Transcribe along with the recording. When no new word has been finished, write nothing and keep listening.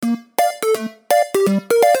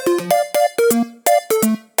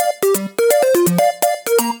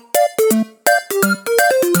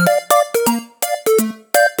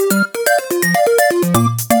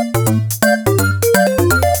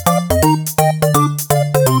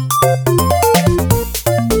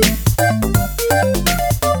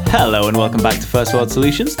and welcome back to First World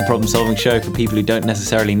Solutions, the problem-solving show for people who don't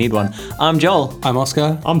necessarily need one. I'm Joel. I'm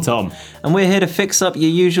Oscar. I'm Tom. And we're here to fix up your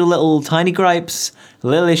usual little tiny gripes,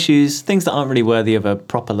 little issues, things that aren't really worthy of a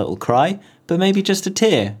proper little cry, but maybe just a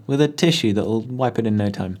tear with a tissue that'll wipe it in no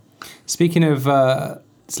time. Speaking of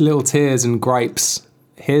little tears and gripes,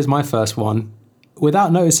 here's my first one.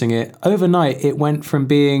 Without noticing it, overnight it went from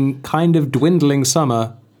being kind of dwindling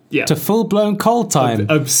summer to full-blown cold time.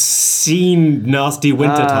 Obscene, nasty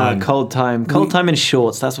winter time. Cold time. Cold time in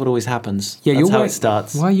shorts. That's what always happens. Yeah, that's how it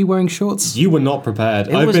starts. Why are you wearing shorts? You were not prepared.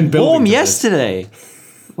 It was warm yesterday.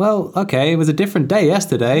 Well, okay, it was a different day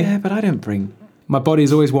yesterday. Yeah, but I don't bring... My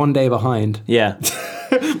body's always one day behind. Yeah.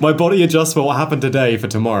 My body adjusts for what happened today for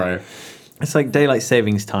tomorrow. It's like daylight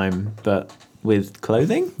savings time, but with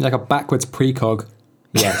clothing? Like a backwards precog.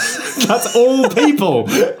 Yes. That's all people.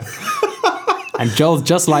 And Joel's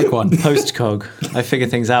just like one. Post-cog. I figure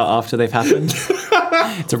things out after they've happened.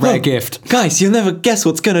 It's a rare gift. Guys, you'll never guess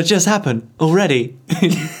what's going to just happen already.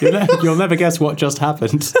 You'll never guess what just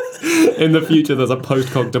happened. In the future, there's a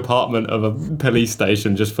post-cog department of a police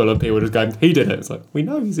station just full of people just going, he did it. It's like, we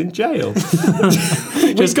know, he's in jail.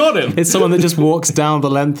 Just got him. It's someone that just walks down the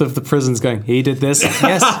length of the prisons going, he did this.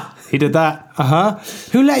 Yes, he did that. Uh-huh.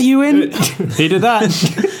 Who let you in? He did that.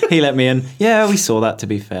 He let me in. Yeah, we saw that, to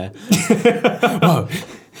be fair. Whoa.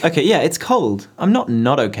 Okay, yeah, it's cold. I'm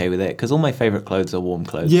not okay with it, because all my favourite clothes are warm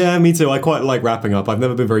clothes. Yeah, me too. I quite like wrapping up. I've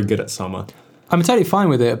never been very good at summer. I'm totally fine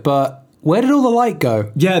with it, but where did all the light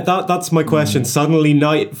go? Yeah, that's my question. Suddenly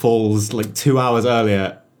night falls like 2 hours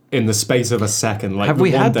earlier in the space of a second. Like, have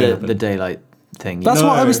we had the happened. daylight thing? That's No.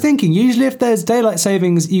 what I was thinking. Usually if there's daylight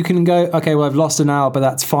savings, you can go, okay, well, I've lost an hour, but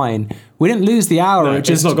that's fine. We didn't lose the hour. No, it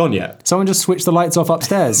just, it's not gone yet. Someone just switched the lights off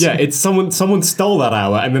upstairs. Yeah, it's someone stole that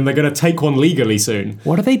hour and then they're going to take one legally soon.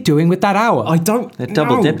 What are they doing with that hour? I don't They're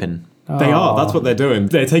double know. dipping. They are. That's what they're doing.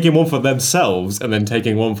 They're taking one for themselves and then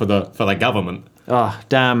taking one for the government. Oh,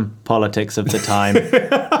 damn politics of the time.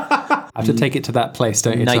 I have to take it to that place,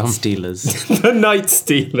 don't you, Night Tom? Stealers. The Night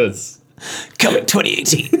Stealers. Coming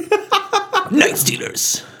 2018. Night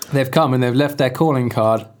Stealers. They've come and they've left their calling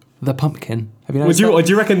card, the pumpkin. Have you noticed that?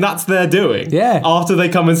 Do you reckon that's their doing? Yeah. After they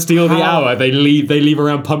come and steal the hour, they leave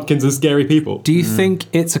around pumpkins and scary people. Do you think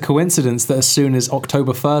it's a coincidence that as soon as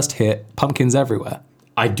October 1st hit, pumpkins everywhere?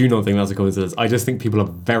 I do not think that's a coincidence. I just think people are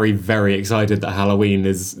very, very excited that Halloween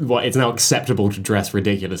is it's now acceptable to dress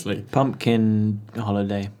ridiculously. Pumpkin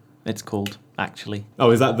holiday, it's called, actually.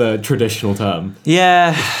 Oh, is that the traditional term?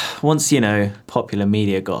 Yeah, once, popular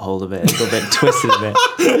media got hold of it, it's got a bit twisted a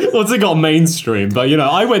bit. Once it got mainstream, but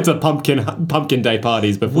I went to pumpkin day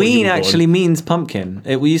parties before. Ween you were born. actually means pumpkin.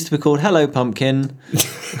 It used to be called Hello Pumpkin.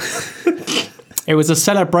 It was a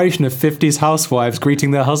celebration of 50s housewives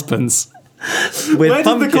greeting their husbands. Where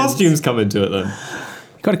did the costumes come into it then?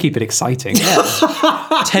 You've got to keep it exciting.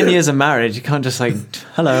 10 years of marriage, you can't just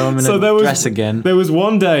hello, I'm in a dress again. There was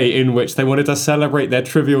one day in which they wanted to celebrate their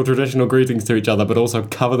trivial traditional greetings to each other, but also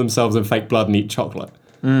cover themselves in fake blood and eat chocolate.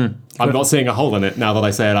 I'm not seeing a hole in it now that I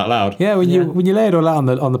say it out loud. Yeah, when you lay it all out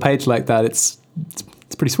on the page like that, it's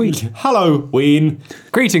pretty sweet. Hello, Ween.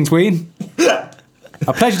 Greetings, Ween.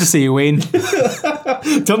 A pleasure to see you, Ween.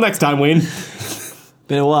 Till next time, Ween.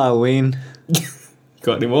 Been a while, Ween.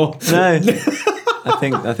 Got any more? No.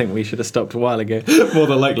 I think we should have stopped a while ago. More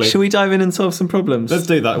than likely. Shall we dive in and solve some problems? Let's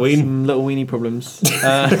do that, Ween. Some little weenie problems.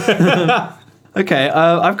 Okay,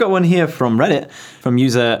 I've got one here from Reddit, from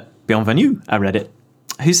user Bienvenue at Reddit,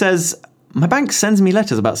 who says, my bank sends me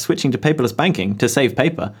letters about switching to paperless banking to save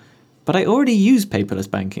paper, but I already use paperless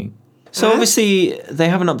banking. So obviously they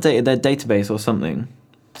haven't updated their database or something.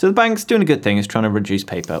 So the bank's doing a good thing, is trying to reduce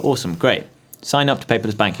paper. Awesome, great. Sign up to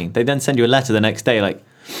paperless banking. They then send you a letter the next day like,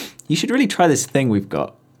 you should really try this thing we've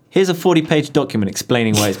got. Here's a 40-page document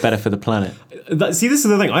explaining why it's better for the planet. See, this is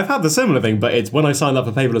the thing. I've had the similar thing, but it's when I signed up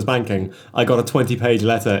for paperless banking, I got a 20-page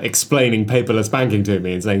letter explaining paperless banking to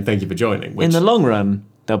me and saying thank you for joining. Which, In the long run,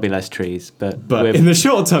 there'll be less trees, but in the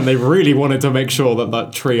short term, they really wanted to make sure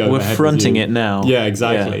that tree overhead we're fronting was you. it now. Yeah,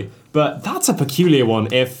 exactly. Yeah. But that's a peculiar one.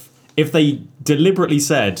 If they deliberately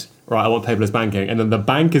said, right, I want paperless banking, and then the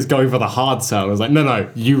bank is going for the hard sell. I was like, no,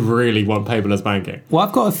 you really want paperless banking. Well,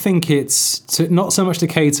 I've got to think it's not so much to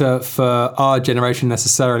cater for our generation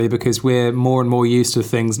necessarily, because we're more and more used to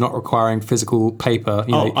things not requiring physical paper.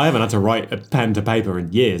 I haven't had to write a pen to paper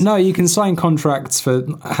in years. No, you can sign contracts for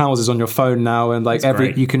houses on your phone now, and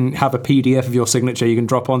great. you can have a PDF of your signature. You can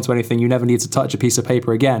drop onto anything. You never need to touch a piece of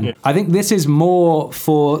paper again. Yeah. I think this is more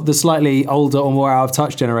for the slightly older or more out of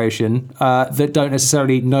touch generation that don't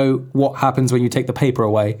necessarily know what happens when you take the paper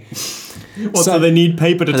away. So they need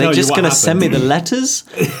paper to tell you what happened. Are they just going to send me the letters?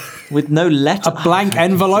 with no letter. A blank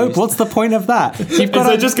envelope? What's the point of that? You've Is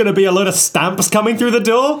there just going to be a load of stamps coming through the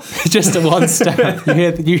door? just a one stamp.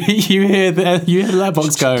 You hear the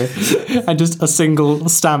letterbox go, and just a single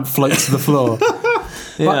stamp floats to the floor.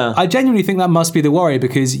 Yeah. But I genuinely think that must be the worry,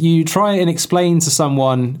 because you try and explain to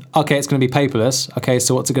someone, okay, it's going to be paperless. Okay,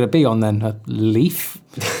 so what's it going to be on then? A leaf?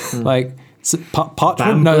 Like parchment?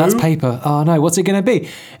 Bamboo? No, that's paper. Oh no, what's it going to be?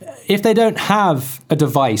 If they don't have a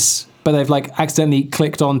device, but they've like accidentally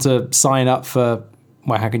clicked on to sign up for.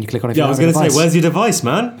 Well, how can you click on it? Yeah, I was going to say, where's your device,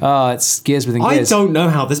 man? Oh, it's gears within I gears. don't know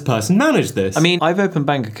how this person managed this. I mean, I've opened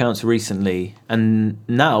bank accounts recently, and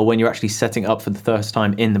now when you're actually setting up for the first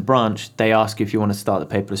time in the branch, they ask you if you want to start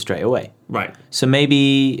the paperless straight away. right. So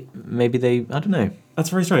maybe they, I don't know, That's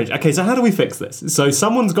very strange. Okay, so how do we fix this? So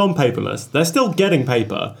someone's gone paperless. They're still getting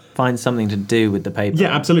paper. find something to do with the paper.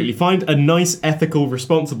 Yeah, absolutely. Find a nice, ethical,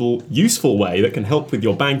 responsible, useful way that can help with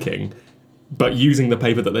your banking, but using the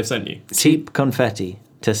paper that they've sent you. Cheap confetti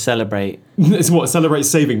to celebrate. It's what celebrates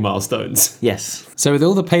saving milestones. Yes. So with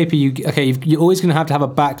all the paper, you're always going to have a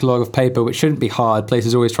backlog of paper, which shouldn't be hard.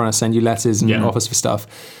 Places are always trying to send you letters and Yeah. offers for stuff,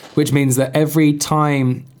 which means that every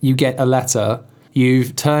time you get a letter,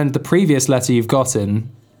 you've turned the previous letter you've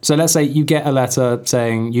gotten. So let's say you get a letter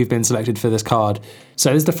saying you've been selected for this card. So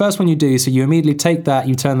this is the first one you do. So you immediately take that,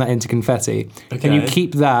 you turn that into confetti, and you Okay.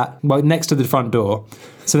 keep that next to the front door.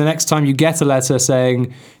 So the next time you get a letter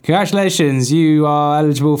saying, congratulations, you are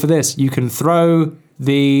eligible for this, you can throw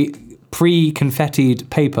the pre-confettied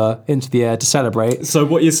paper into the air to celebrate. So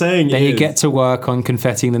what you're saying Then is... you get to work on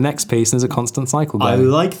confettiing the next piece, and there's a constant cycle I going.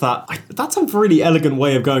 like that. That's a really elegant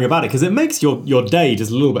way of going about it, because it makes your day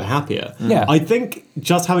just a little bit happier. Yeah. I think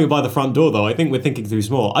just having it by the front door, though, I think we're thinking too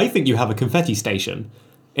small. I think you have a confetti station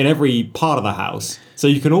in every part of the house, so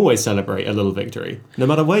you can always celebrate a little victory, no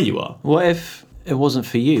matter where you are. What if it wasn't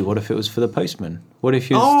for you? What if it was for the postman? What if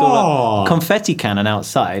you install Oh. a confetti cannon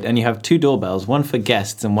outside and you have two doorbells, one for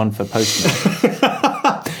guests and one for postmen?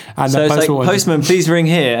 And So the it's like, postman one just- postman, please ring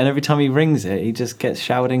here. And every time he rings it, he just gets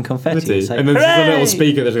showered in confetti. It's like, And then there's a little "Hooray!"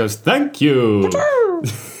 speaker that goes, "Thank you."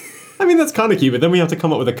 I mean, that's kind of cute, but then we have to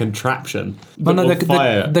come up with a contraption that Well, no, will the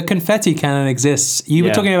fire. the confetti cannon exists. You were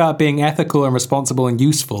Yeah. talking about being ethical and responsible and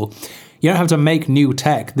useful. You don't have to make new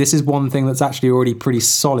tech. This is one thing that's actually already pretty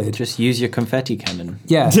solid. Just use your confetti cannon.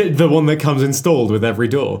 Yeah. The one that comes installed with every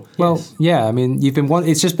door. Well, yeah. I mean,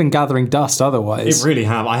 it's just been gathering dust otherwise. It really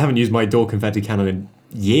have. I haven't used my door confetti cannon in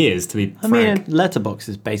years, to be I mean, frank. a letterbox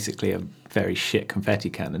is basically a very shit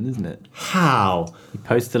confetti cannon, isn't it? How? You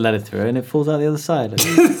post the letter through and it falls out the other side.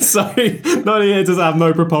 So, not only does it have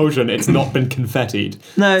no propulsion, it's not been confettied.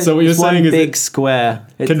 No, So what you're it's one saying is big square.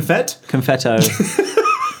 It's confet? confetto.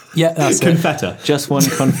 Yeah, that's it. Confetta. Just one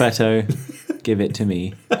confetto. Give it to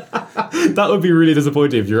me. That would be really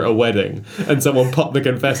disappointing if you're at a wedding and someone popped the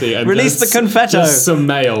confetti and Release just- the confetto. Just some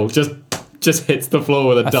mail just hits the floor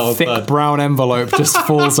with a dull Thick thud. brown envelope just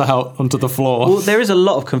falls out onto the floor. Well, there is a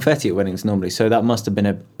lot of confetti at weddings normally, so that must have been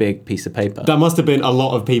a big piece of paper. That must have been a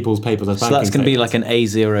lot of people's paperless So banking that's going to be statements. like an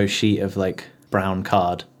A0 sheet of like brown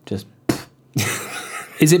card. Just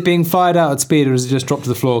Is it being fired out at speed, or does it just drop to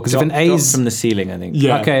the floor? Because if an drop A's from the ceiling, I think.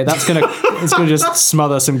 Yeah. okay, it's gonna just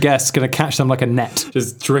smother some guests. Gonna catch them like a net.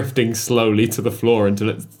 Just drifting slowly to the floor until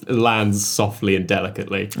it lands softly and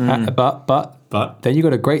delicately. But then you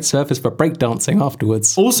got a great surface for breakdancing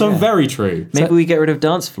afterwards. Also very true. Maybe we get rid of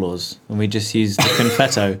dance floors and we just use the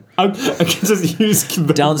confetto. I can just use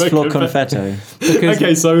the Dance floor confetti. confetto.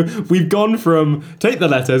 Okay, so we've gone from take the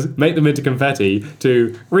letters, make them into confetti,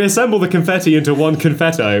 to reassemble the confetti into one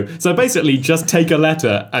confetto. So basically, just take a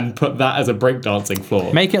letter and put that as a breakdancing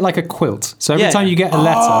floor. Make it like a quilt. So every Yeah. time you get a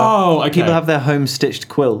letter, Oh, okay. People have their home stitched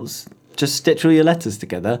quills. Just stitch all your letters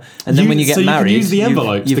together, and then when you get so you can married, use the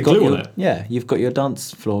envelopes to got glue on your, it? Yeah, you've got your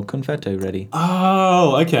dance floor confetto ready.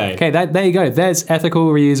 Oh, okay. okay, there you go. There's ethical,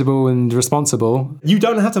 reusable, and responsible. You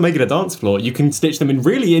don't have to make it a dance floor. You can stitch them in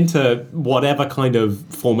really into whatever kind of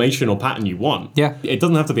formation or pattern you want. Yeah. It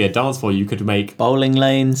doesn't have to be a dance floor. You could make Bowling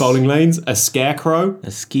lanes, bowling lanes, a scarecrow.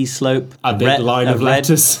 a ski slope, A big line of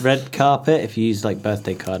letters. red carpet. If you use like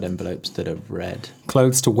birthday card envelopes that are red,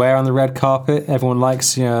 Clothes to wear on the red carpet. Everyone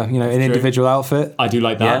likes, an individual outfit. I do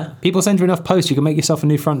like that. yeah. People send you enough posts, you can make yourself a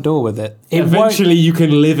new front door with it. It won't. Eventually, you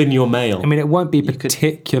can live in your mail. I mean, it won't be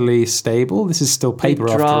particularly stable. This is still Big paper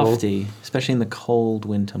after all. drafty, especially in the cold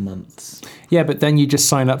winter months. Yeah, but then you just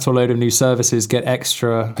sign up to a load of new services, get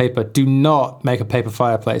extra paper. Do not make a paper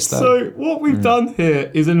fireplace, though. So what we've done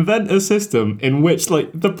here is invent a system in which, like,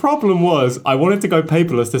 the problem was I wanted to go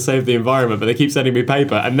paperless to save the environment, but they keep sending me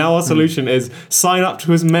paper, and now our solution is sign up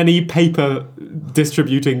to as many paper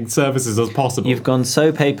distributing services purposes as possible. You've gone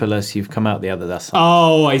so paperless, you've come out the other side.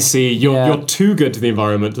 Oh, I see. You're Yeah. you're too good to the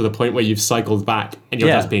environment to the point where you've cycled back and you're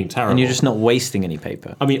just being terrible. And you're just not wasting any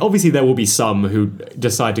paper. I mean, obviously there will be some who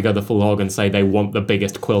decide to go the full hog and say they want the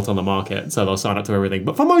biggest quilt on the market, so they'll sign up to everything.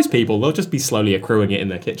 But for most people, they'll just be slowly accruing it in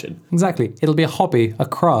their kitchen. Exactly. It'll be a hobby, a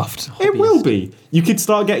craft. It will be. You could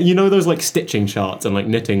start getting, those like stitching charts and like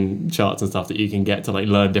knitting charts and stuff that you can get to like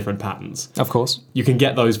learn different patterns. Of course. You can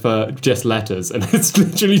get those for just letters, and it's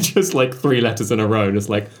literally just like 3 letters in a row. And it's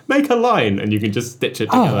like, make a line, and you can just stitch it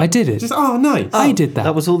together. I did it. Just, nice. I did that.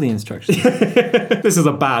 That was all the instructions. This is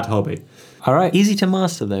a bad hobby. All right. Easy to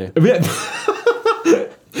master, though.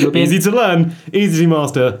 Easy to learn, easy to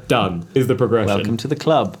master, done is the progression. Welcome to the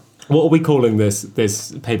club. What are we calling this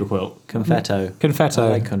paper quilt? Confetto. Confetto. I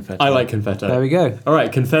like confetto. I like confetto. There we go. All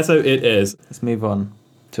right, confetto it is. Let's move on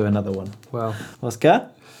to another one. Well. Oscar?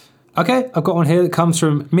 Okay, I've got one here that comes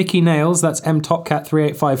from Mickey Nails. That's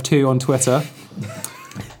mtopcat3852 on Twitter.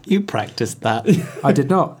 You practiced that. I did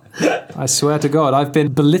not. I swear to God, I've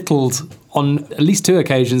been belittled on at least 2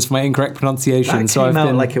 occasions for my incorrect pronunciation. That so came I've out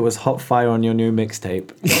been like it was hot fire on your new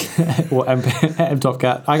mixtape. What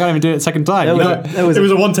mtopcat. I can't even do it a second time. There was It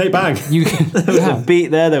was a one-take bang. You There was a beat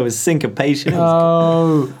there. There was syncopation.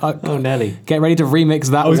 Oh, Nelly. Get ready to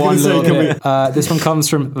remix that was one gonna say, little can bit. This one comes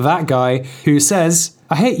from that guy who says,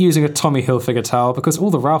 I hate using a Tommy Hilfiger towel because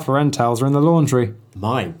all the Ralph Lauren towels are in the laundry.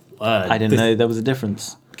 My word. I didn't know there was a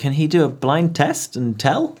difference. Can he do a blind test and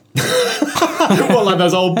tell? What, like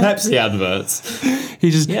those old Pepsi adverts? He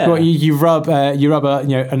just Yeah. well, you rub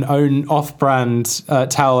an own off-brand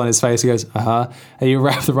towel on his face. He goes, and you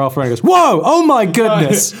wrap the Ralph Lauren. He goes, whoa, oh my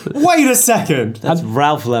goodness. Wait a second. That's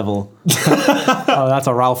Ralph level. Oh, that's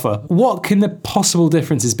a Ralpher. What can the possible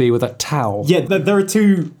differences be with a towel? Yeah, there are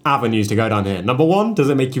 2 avenues to go down here. Number 1, does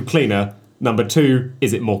it make you cleaner? Number 2,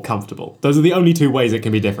 is it more comfortable? Those are the only 2 ways it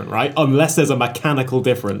can be different, right? Unless there's a mechanical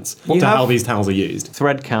difference to have- how these towels are used.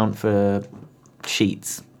 Thread count for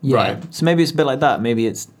sheets. Yeah. Right. So maybe it's a bit like that. Maybe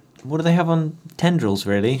it's, what do they have on tendrils,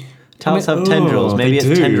 really? Towels have tendrils. oh, Maybe they it's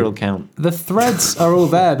do. tendril count. The threads are all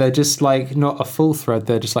there. They're just like not a full thread.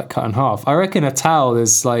 They're just like cut in half. I reckon a towel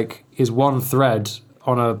is one thread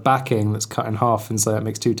on a backing that's cut in half, and so that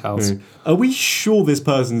makes 2 towels. Are we sure this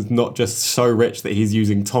person's not just so rich that he's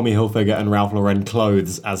using Tommy Hilfiger and Ralph Lauren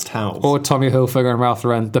clothes as towels? Or Tommy Hilfiger and Ralph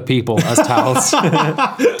Lauren, the people, as towels.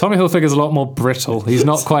 Tommy Hilfiger's a lot more brittle. He's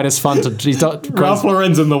not quite as fun to. He's not. Ralph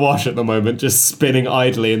Lauren's in the wash at the moment, just spinning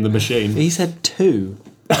idly in the machine. He said 2.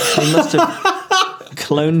 They must have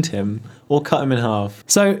cloned him or cut him in half.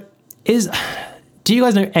 So, do you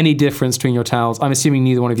guys know any difference between your towels? I'm assuming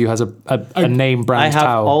neither one of you has a name brand I have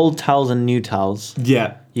towel. old towels and new towels.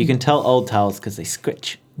 Yeah. You can tell old towels because they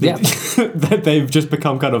scritch. Yeah. They've just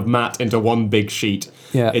become kind of matte into one big sheet.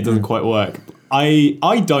 Yeah. It doesn't quite work.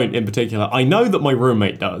 I don't in particular. I know that my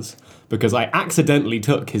roommate does because I accidentally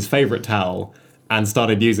took his favorite towel and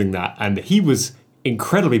started using that, and he was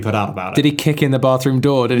incredibly put out about it. Did he kick in the bathroom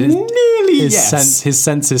door? Did his, Nearly, his, yes. his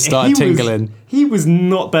senses started tingling? He was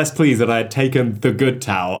not best pleased that I had taken the good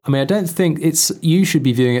towel. I mean, I don't think you should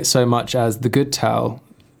be viewing it so much as the good towel.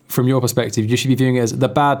 From your perspective, you should be viewing it as the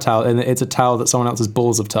bad towel, and it's a towel that someone else's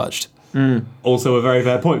balls have touched. Also a very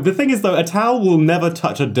fair point. The thing is, though, a towel will never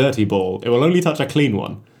touch a dirty ball. It will only touch a clean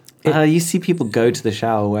one. You see people go to the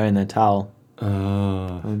shower wearing their towel.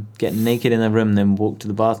 Get naked in their room, then walk to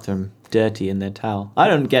the bathroom dirty in their towel. I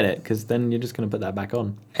don't get it, because then you're just going to put that back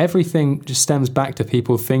on. Everything just stems back to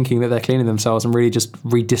people thinking that they're cleaning themselves and really just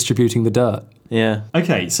redistributing the dirt. Yeah.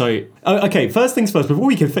 Okay, so first things first. Before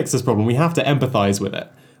we can fix this problem, we have to empathise with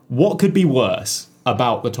it. What could be worse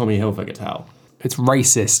about the Tommy Hilfiger towel? It's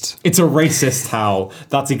racist. It's a racist towel.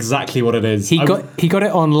 That's exactly what it is. He got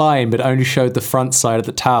it online, but only showed the front side of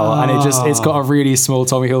the towel, and it's got a really small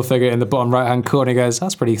Tommy Hilfiger in the bottom right hand corner. He goes,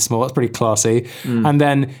 "That's pretty small. That's pretty classy." And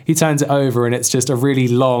then he turns it over, and it's just a really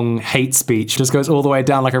long hate speech. Just goes all the way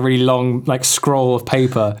down like a really long scroll of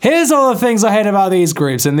paper. Here's all the things I hate about these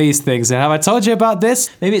groups and these things. And have I told you about this?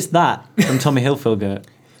 Maybe it's that from Tommy Hilfiger.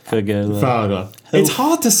 Father. It's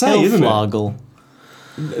hard to say, isn't it? Hilflagel.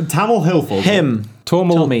 Tamil Hilfiger. Him.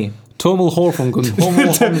 Tommy Horfungun.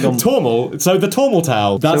 Tormal. So the Tormal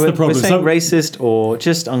towel. That's So the problem. We're saying racist or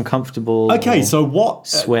just uncomfortable. Okay, or so what?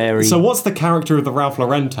 sweary. So what's the character of the Ralph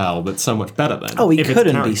Lauren towel that's so much better then? Oh, he if it's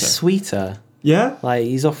couldn't be character? sweeter. Yeah. Like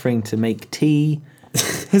he's offering to make tea.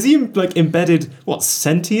 Has he embedded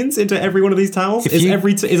sentience into every one of these towels? Is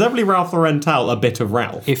every Ralph Lauren towel a bit of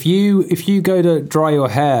Ralph? If you go to dry your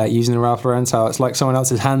hair using a Ralph Lauren towel, it's like someone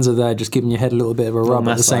else's hands are there just giving your head a little bit of a rub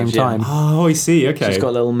at the massage, same yeah. time. Oh, I see. Okay. It's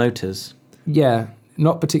got little motors. Yeah.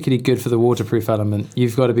 not particularly good for the waterproof element.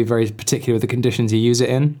 You've got to be very particular with the conditions you use it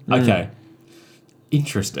in. Okay.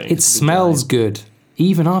 Interesting. It smells good,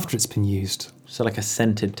 even after it's been used. So like a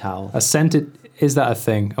scented towel. A scented, is that a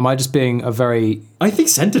thing? Am I just being a very... I think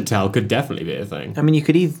scented towel could definitely be a thing. I mean, you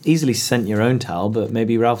could easily scent your own towel, but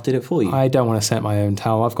maybe Ralph did it for you. I don't want to scent my own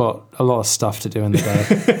towel. I've got a lot of stuff to do in the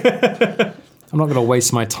day. I'm not going to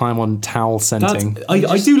waste my time on towel scenting.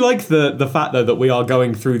 I do like the fact though that we are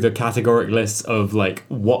going through the categoric lists of like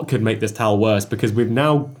what could make this towel worse, because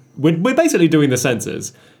we're basically doing the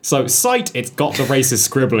senses. So sight, it's got the racist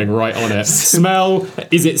scribbling right on it. Smell,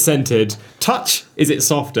 is it scented? Touch, is it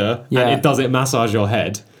softer? Yeah. And does it massage your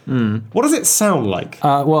head? What does it sound like?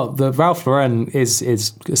 Well, the Ralph Lauren is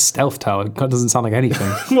a stealth towel. It doesn't sound like anything.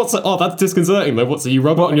 That's disconcerting though. So you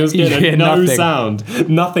rub it on your skin and no nothing. sound.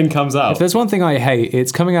 Nothing comes out. If there's one thing I hate,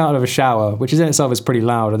 it's coming out of a shower, which in itself is pretty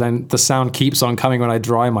loud, and then the sound keeps on coming when I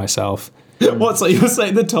dry myself. So you're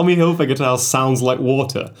saying the Tommy Hilfiger towel sounds like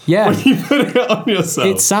water? Yeah. When you put it on yourself.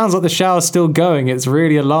 It sounds like the shower's still going. It's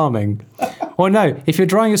really alarming. Or no, if you're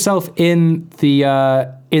drying yourself in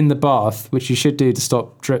the bath, which you should do to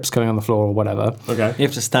stop drips going on the floor or whatever. Okay. You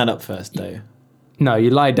have to stand up first, though. No, you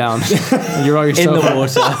lie down. And you roll yourself In the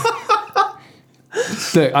water.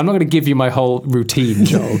 Look, I'm not going to give you my whole routine,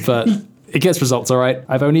 Joel, but it gets results, all right?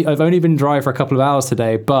 I've only been dry for a couple of hours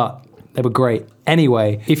today, but they were great.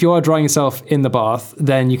 Anyway, if you are drying yourself in the bath,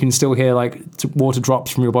 then you can still hear like water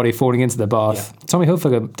drops from your body falling into the bath. Yeah. Tommy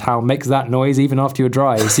Hilfiger towel makes that noise even after you're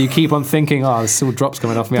dry. So you keep on thinking, there's still drops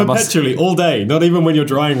coming off me. Perpetually, all day. Not even when you're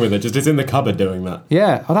drying with it. Just it's in the cupboard doing that.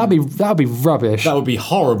 Yeah, that'd be rubbish. That would be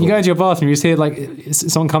horrible. You go into your bathroom, you just hear like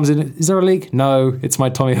someone comes in. Is there a leak? No, it's my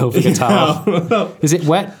Tommy Hilfiger towel. Is it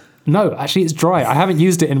wet? No, actually it's dry. I haven't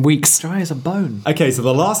used it in weeks. Dry as a bone. Okay, so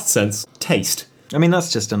the last sense, taste. I mean,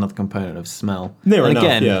 that's just another component of smell. Near and enough,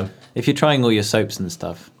 again, yeah. If you're trying all your soaps and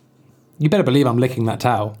stuff. You better believe I'm licking that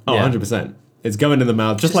towel. Oh, Yeah. 100%. It's going in the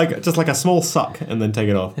mouth, just like a small suck, and then take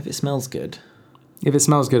it off. If it smells good. If it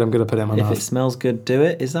smells good, I'm going to put it in my mouth. If it smells good, do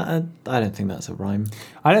it. Is that I don't think that's a rhyme.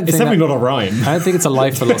 It's definitely not a rhyme. I don't think it's a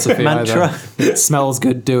life philosophy Mantra. either. It smells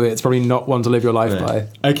good, do it. It's probably not one to live your life by.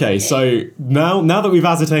 Okay, so now that we've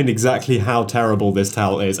ascertained exactly how terrible this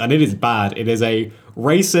towel is, and it is bad, it is a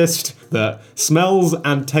racist that smells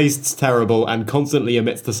and tastes terrible and constantly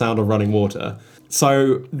emits the sound of running water.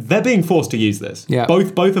 So they're being forced to use this. Yeah.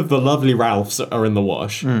 Both of the lovely Ralphs are in the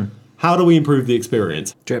wash. How do we improve the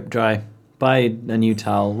experience? Drip dry. Buy a new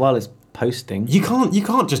towel while it's posting. You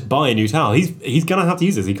can't just buy a new towel. He's gonna have to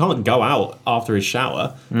use this. He can't go out after his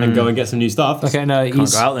shower and go and get some new stuff. Okay, no,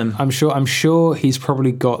 Can't go out then. I'm sure he's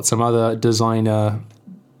probably got some other designer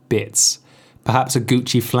bits. Perhaps a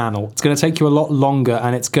Gucci flannel. It's going to take you a lot longer,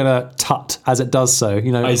 and it's going to tut as it does so.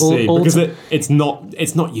 You know, I see, because it's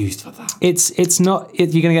not used for that. It's not.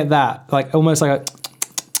 You're going to get that like almost like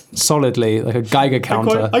a solidly like a Geiger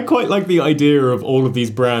counter. I quite like the idea of all of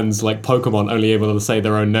these brands like Pokemon only able to say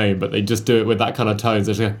their own name, but they just do it with that kind of tone.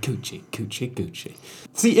 So it's like Gucci, Gucci, Gucci.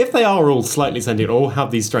 See, if they are all slightly sentient or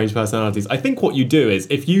have these strange personalities, I think what you do is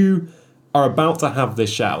if you are about to have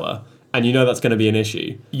this shower and you know that's going to be an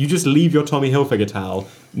issue, you just leave your Tommy Hilfiger towel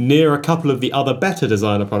near a couple of the other better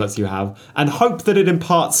designer products you have and hope that it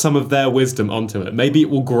imparts some of their wisdom onto it. Maybe it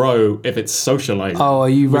will grow if it's socializing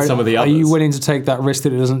with some of the others. Are you willing to take that risk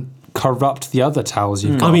that it doesn't corrupt the other towels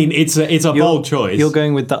you've got? I mean, it's a bold choice. You're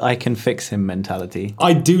going with the I can fix him mentality.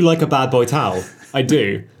 I do like a bad boy towel. I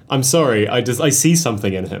do. I'm sorry. I see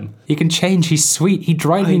something in him. He can change. He's sweet. He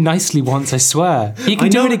dried me nicely once, I swear. He can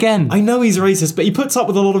do it again. I know he's racist, but he puts up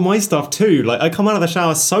with a lot of my stuff too. Like, I come out of the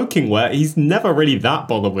shower soaking wet. He's never really that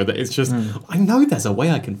bothered with it. It's just, I know there's a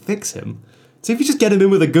way I can fix him. So if you just get him in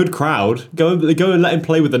with a good crowd, go and let him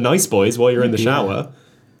play with the nice boys while you're in the shower,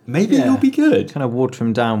 maybe he'll be good. Kind of water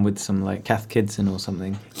him down with some like Kath Kidson or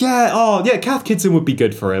something. Yeah, Kath Kidson would be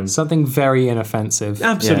good for him. Something very inoffensive.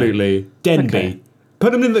 Absolutely. Denby. Okay.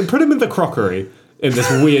 Put him in the crockery in this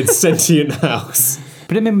weird sentient house.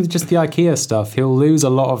 Put him in with just the IKEA stuff. He'll lose a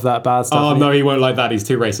lot of that bad stuff. Oh, no, he won't like that. He's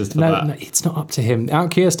too racist for that. No, it's not up to him.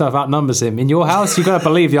 IKEA stuff outnumbers him. In your house, you've got to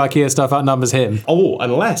believe the IKEA stuff outnumbers him. Oh,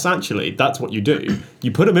 unless, actually, that's what you do.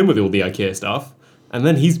 You put him in with all the IKEA stuff, and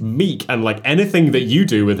then he's meek, and like anything that you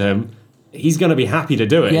do with him, he's going to be happy to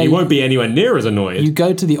do it. Yeah, he won't be anywhere near as annoyed. You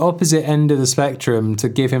go to the opposite end of the spectrum to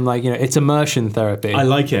give him it's immersion therapy. I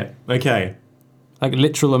like it. Okay. Like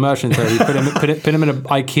literal immersion therapy. Put him in an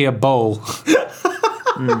IKEA bowl.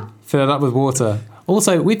 Fill it up with water.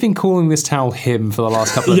 Also, we've been calling this towel him for the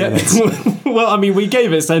last couple of minutes. Well, I mean, we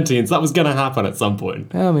gave it sentience. That was going to happen at some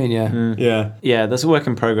point. I mean, yeah. Yeah. Yeah, that's a work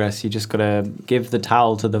in progress. You just got to give the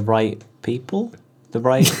towel to the right people. the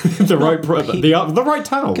right the right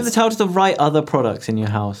towels. give the towel to the right other products in your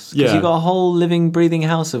house. Because you've got a whole living, breathing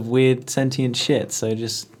house of weird, sentient shit. So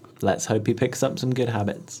just let's hope he picks up some good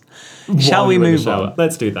habits. Shall we move on?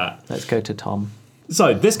 Let's do that. Let's go to Tom.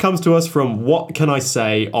 So this comes to us from What Can I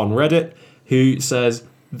Say on Reddit, who says,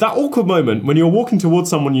 that awkward moment when you're walking towards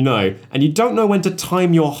someone you know and you don't know when to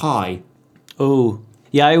time your high. Oh,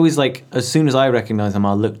 yeah, I always as soon as I recognise them,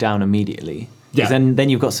 I'll look down immediately. Yeah. Then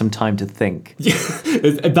you've got some time to think. Yeah,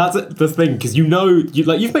 that's the thing, because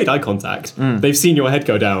you've made eye contact. They've seen your head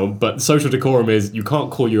go down, but social decorum is you can't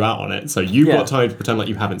call you out on it, so you've got time to pretend like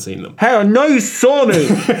you haven't seen them. Hey, I know you saw me!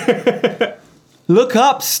 Look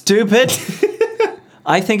up, stupid!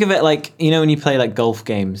 I think of it like, when you play golf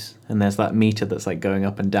games and there's that meter that's going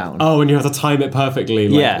up and down. Oh, and you have to time it perfectly.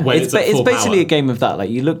 When it's basically power. A game of that.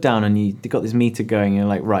 You look down and you've got this meter going and you're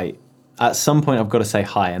like, right, at some point I've got to say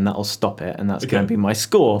hi and that'll stop it and that's going to be my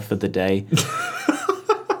score for the day.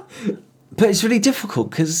 But it's really difficult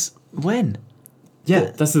because when?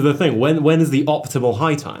 Yeah, that's the thing. When is the optimal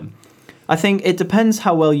high time? I think it depends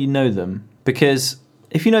how well you know them, because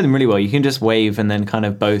if you know them really well, you can just wave and then kind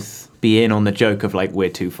of both be in on the joke of we're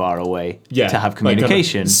too far away to have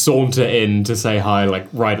communication. Saunter in to say hi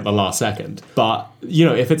right at the last second. But,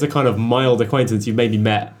 if it's a kind of mild acquaintance you've maybe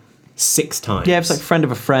met 6 times. Yeah, if it's a friend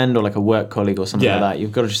of a friend or a work colleague or something like that,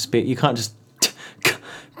 you've got to just you can't just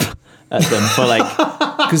at them for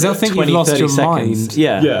because they'll think 20, you've lost your seconds. mind.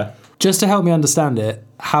 Yeah. Just to help me understand it,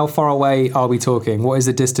 how far away are we talking? What is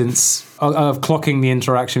the distance of clocking the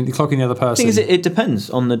interaction, clocking the other person? The thing is, it depends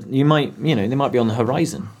on they might be on the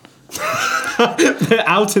horizon. They're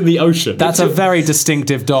out in the ocean. That's a very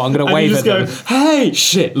distinctive dot. I'm going to wave at them. Hey,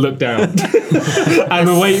 shit, look down.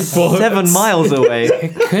 And wait for 7 miles away.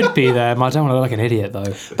 It could be there. I don't want to look like an idiot,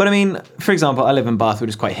 though. But I mean, for example, I live in Bath, which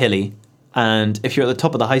is quite hilly. And if you're at the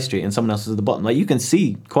top of the high street and someone else is at the bottom, you can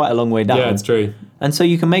see quite a long way down. Yeah, it's true. And so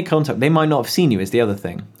you can make contact. They might not have seen you, is the other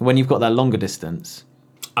thing. When you've got that longer distance.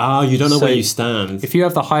 You don't know where you stand. If you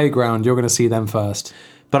have the high ground, you're going to see them first.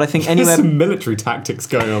 But I think anywhere... There's some military tactics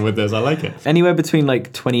going on with this. I like it. Anywhere between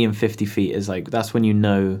 20 and 50 feet is that's when you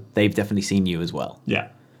know they've definitely seen you as well. Yeah.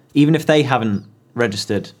 Even if they haven't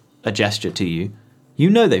registered a gesture to you, you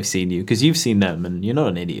know they've seen you because you've seen them and you're not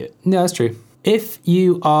an idiot. No, that's true. If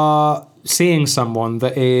you are seeing someone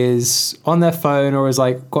that is on their phone or is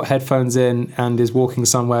got headphones in and is walking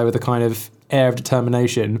somewhere with a kind of air of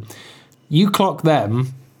determination, you clock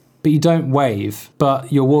them, but you don't wave,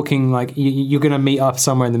 but you're walking you're going to meet up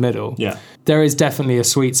somewhere in the middle. Yeah. There is definitely a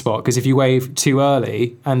sweet spot, because if you wave too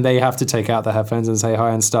early and they have to take out their headphones and say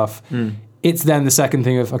hi and stuff, it's then the second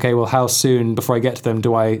thing of, okay, well, how soon before I get to them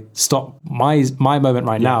do I stop my moment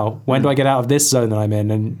right now? When do I get out of this zone that I'm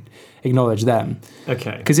in and acknowledge them?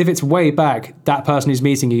 Okay. Because if it's way back, that person who's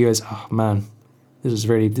meeting you goes, oh man,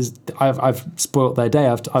 I've spoilt their day.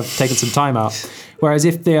 I've taken some time out. Whereas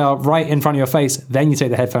if they are right in front of your face, then you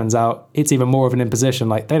take the headphones out. It's even more of an imposition.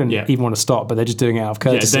 They don't even want to stop, but they're just doing it out of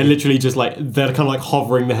courtesy. Yeah, they're literally just they're kind of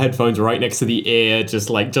hovering the headphones right next to the ear, just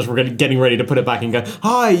getting ready to put it back and go,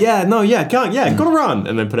 hi, yeah, no, yeah, can't, yeah, gotta run,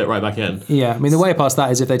 and then put it right back in. Yeah, I mean, the way past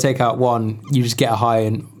that is if they take out one, you just get a high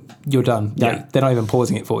and you're done. Yeah. They're not even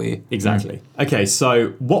pausing it for you. Exactly. Okay, so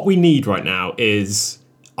what we need right now is,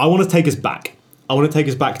 I want to take us back. I want to take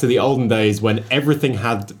us back to the olden days when everything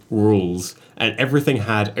had rules and everything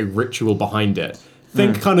had a ritual behind it.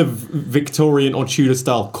 Think kind of Victorian or Tudor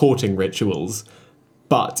style courting rituals.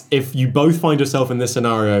 But if you both find yourself in this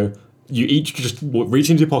scenario, you each just reach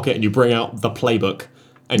into your pocket and you bring out the playbook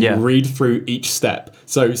and you read through each step.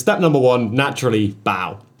 So step number 1, naturally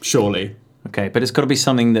bow, surely. Okay, but it's got to be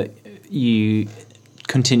something that you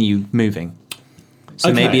continue moving.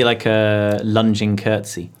 So maybe a lunging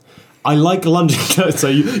curtsy. I like lunging. So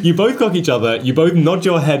you both cock each other, you both nod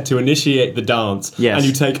your head to initiate the dance, and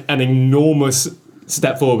you take an enormous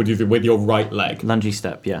step forward with your right leg. Lungy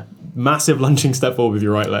step, yeah. Massive lunging step forward with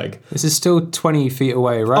your right leg. This is still 20 feet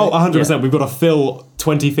away, right? Oh, 100%. Yeah. We've got to fill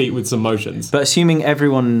 20 feet with some motions. But assuming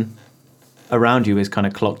everyone around you is kind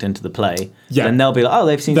of clocked into the play, then they'll be like, oh,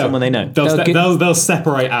 they've seen someone they know. They'll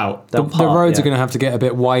separate out. The roads are going to have to get a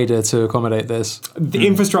bit wider to accommodate this. The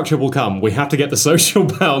infrastructure will come. We have to get the social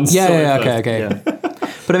bounds. Okay. Yeah.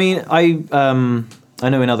 But I mean, I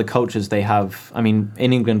know in other cultures they have, I mean,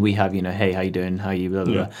 in England we have, hey, how you doing? How are you? Blah,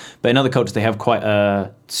 blah, blah. But in other cultures they have quite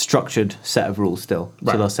a structured set of rules still.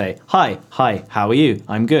 Right. So they'll say, hi, how are you?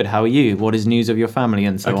 I'm good, how are you? What is news of your family?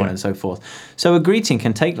 And so on and so forth. So a greeting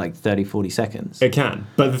can take like 30, 40 seconds. It can.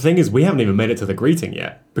 But the thing is, we haven't even made it to the greeting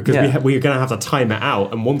yet. Because we're going to have to time it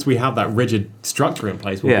out. And once we have that rigid structure in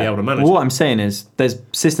place, we'll be able to manage What I'm saying is there's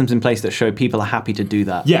systems in place that show people are happy to do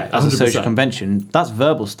that as 100%. a social convention. That's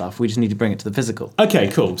verbal stuff. We just need to bring it to the physical. Okay,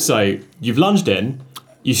 cool. So you've lunged in.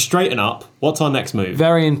 You straighten up. What's our next move?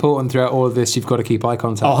 Very important throughout all of this. You've got to keep eye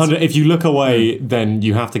contact. If you look away, then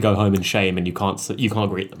you have to go home in shame, and you can't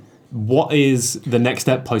greet them. What is the next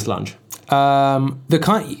step post lunge?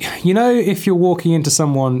 If you're walking into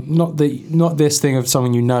someone, not this thing of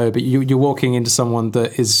someone but you're walking into someone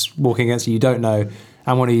that is walking against you don't know,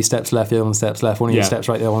 and one of you steps left, the other one steps left, one of you steps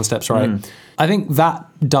right, the other one steps right. I think that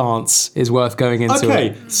dance is worth going into.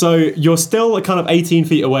 Okay, so you're still kind of 18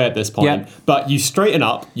 feet away at this point, but you straighten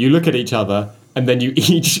up, you look at each other, and then you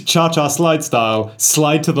each cha-cha slide style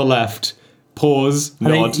slide to the left. Pause.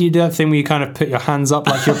 Nod. You do that thing where you kind of put your hands up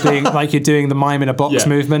like you're doing the mime in a box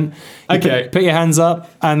movement. Put your hands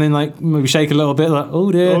up and then maybe shake a little bit like,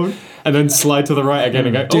 oh dear. And then slide to the right again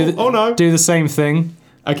and go, oh no. Do the same thing.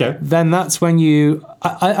 Okay. Then that's when you.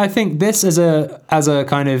 I think this as a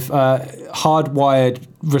kind of hardwired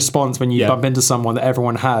response when you bump into someone that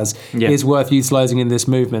everyone has is worth utilizing in this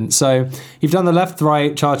movement. So you've done the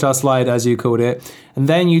left-right cha-cha slide as you called it, and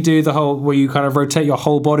then you do the whole where you kind of rotate your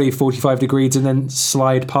whole body 45 degrees and then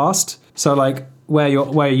slide past. So where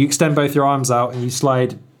you extend both your arms out and you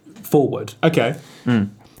slide forward. Okay.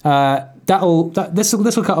 This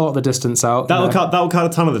will cut a lot of the distance out. That'll cut a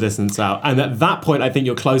ton of the distance out, and at that point, I think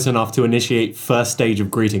you're close enough to initiate first stage of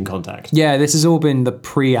greeting contact. Yeah, this has all been the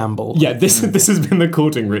preamble. Yeah, this has been the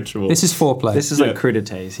courting ritual. This is foreplay. This is like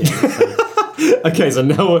crudités. Yeah. Okay, so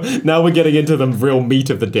now we're getting into the real meat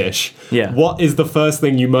of the dish. Yeah. What is the first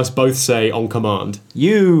thing you must both say on command?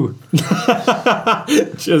 You.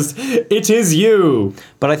 It is you.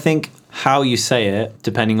 But I think how you say it,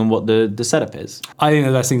 depending on what the setup is. I think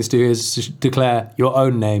the best thing to do is to declare your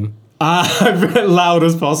own name. Loud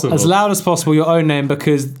as possible. As loud as possible, your own name,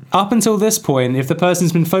 because up until this point, if the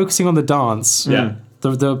person's been focusing on the dance, the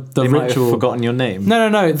they ritual, might have forgotten your name.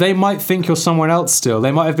 No. They might think you're someone else still.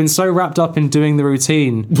 They might have been so wrapped up in doing the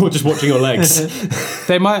routine. Or just watching your legs.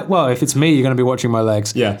 They might. Well, if it's me, you're going to be watching my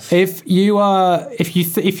legs. Yeah. If you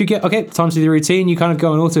get time to do the routine, you kind of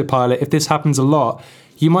go on autopilot. If this happens a lot,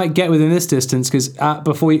 you might get within this distance because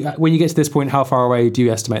when you get to this point, how far away do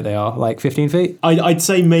you estimate they are? Like 15 feet? I'd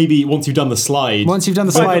say maybe once you've done the slide. Once you've done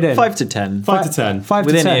the slide in. 5 to 10. 5 to 10. 5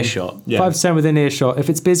 within to 10. earshot. Yeah. 5 to 10 within earshot. If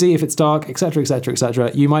it's busy, if it's dark, etc., etc.,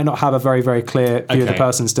 etc., you might not have a very, very clear view of the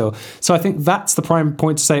person still. So I think that's the prime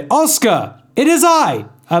point to say, Oscar, it is I.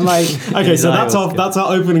 And okay, so that's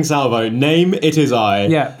our opening salvo. Name, it is I.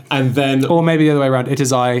 Yeah. And then... Or maybe the other way around, it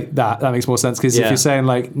is I, that makes more sense, because if you're saying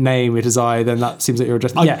name, it is I, then that seems like you're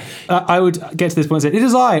just... I would get to this point and say, it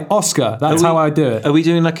is I, Oscar. That's how I would do it. Are we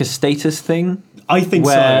doing a status thing? I think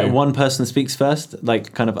where one person speaks first,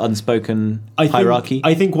 kind of unspoken hierarchy?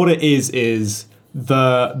 I think what it is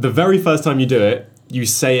the very first time you do it, you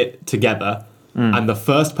say it together, and the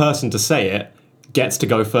first person to say it gets to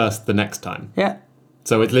go first the next time. Yeah.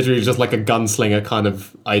 So it's literally just like a gunslinger kind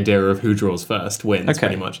of idea of who draws first wins,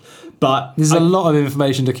 pretty much. But there's a lot of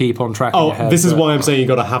information to keep on track. This is why I'm saying you've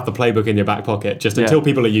got to have the playbook in your back pocket, just until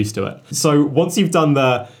people are used to it. So once you've done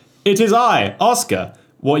it is I, Oscar,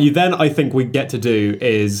 what you then, I think, we get to do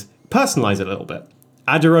is personalize it a little bit.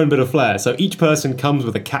 Add your own bit of flair. So each person comes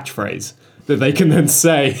with a catchphrase that they can then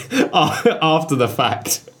say after the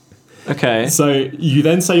fact. Okay. So you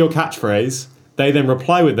then say your catchphrase. They then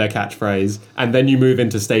reply with their catchphrase, and then you move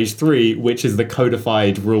into stage 3, which is the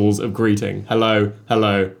codified rules of greeting. Hello,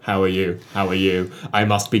 how are you? How are you? I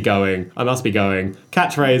must be going.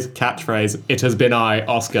 Catchphrase, it has been I,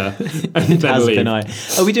 Oscar. And it has been I.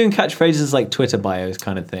 Are we doing catchphrases like Twitter bios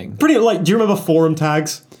kind of thing? Pretty, do you remember forum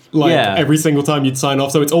tags? Every single time you'd sign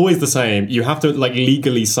off, so it's always the same. You have to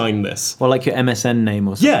legally sign this. Or like your MSN name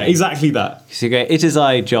or something. Yeah, exactly that. So you go, it is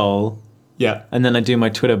I, Joel. Yeah. And then I do my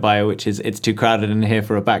Twitter bio, which is, it's too crowded in here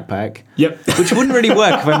for a backpack. Yep. Which wouldn't really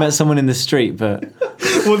work if I met someone in the street, but...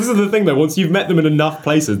 Well, this is the thing, though. Once you've met them in enough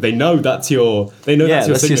places, they know that's your signature.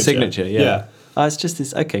 Your signature, yeah. Oh, it's just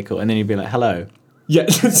this, okay, cool. And then you'd be like, hello. Yeah,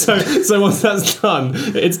 so once that's done,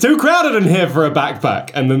 it's too crowded in here for a backpack.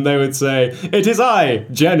 And then they would say, it is I,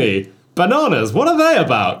 Jenny. Bananas, what are they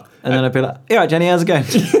about? And then I'd be like, yeah, right, Jenny, how's it going?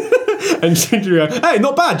 And she'd go, hey,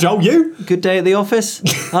 not bad, Joel, you? Good day at the office?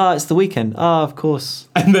 It's the weekend. Of course.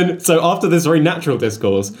 And then, so after this very natural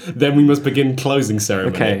discourse, then we must begin closing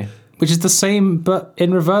ceremony. Okay. Which is the same, but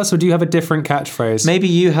in reverse, or do you have a different catchphrase? Maybe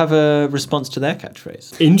you have a response to their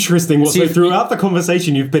catchphrase. Interesting. See, So throughout the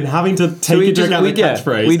conversation, you've been having to take into account the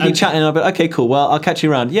catchphrase. We'd be chatting, and I'll be like, okay, cool, well, I'll catch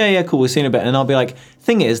you around. Yeah, cool, we'll see you in a bit. And I'll be like,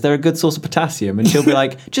 thing is, they're a good source of potassium. And she'll be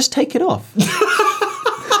like, just take it off.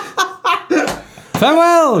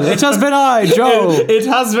 Farewell! It has been I, Joel! It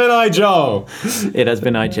has been I, Joel. It has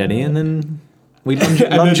been I, Jenny. And then we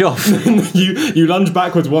lunge off. you lunge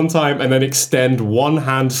backwards one time and then extend one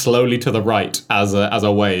hand slowly to the right as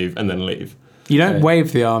a wave and then leave. You don't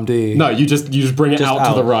wave the arm, do you? No, you just bring it Just out to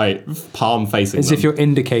out. the right, palm facing As them. if you're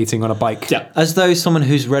indicating on a bike. Yeah. As though someone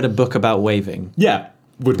who's read a book about waving, Yeah.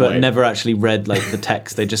 Would but wave. never actually read like the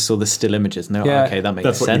text. They just saw the still images. And they're Yeah. like, okay, that makes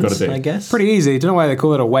That's what you sense, gotta do. I guess. Pretty easy. Don't know why they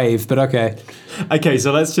call it a wave, but okay. Okay,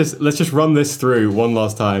 so let's just run this through one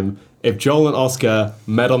last time. If Joel and Oscar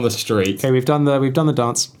met on the street. Okay, we've done the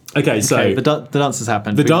dance. Okay, so Okay, the dance has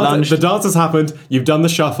happened. the We've dance lunged. the dance has happened. You've done the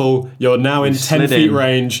shuffle. You're now in 10 slid feet in.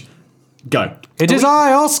 range. Go. It is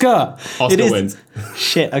I, Oscar! Oscar It is- wins.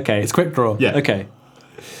 Shit, okay. It's quick draw. Yeah. Okay.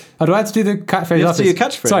 Oh, do I have to do the catchphrase? You have to do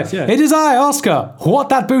afterwards? your catchphrase, Sorry. yeah. It is I, Oscar! What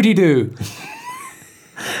that booty do?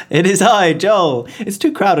 It is I, Joel. It's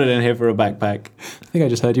too crowded in here for a backpack. I think I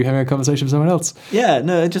just heard you having a conversation with someone else. Yeah,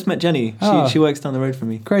 no, I just met Jenny. Oh. She works down the road from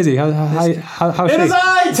me. Crazy. How's It she? is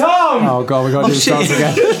I, Tom! Oh god, we gotta do this shit.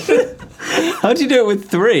 dance again. How'd you do it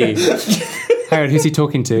with 3? Hang on, who's he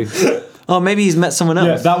talking to? Oh, maybe he's met someone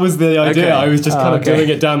Yeah, else. that was the idea. Okay. I was just kind of okay. doing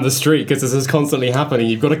it down the street because this is constantly happening.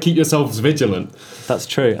 You've got to keep yourselves vigilant. That's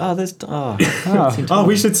true. Oh, there's. Oh, Oh,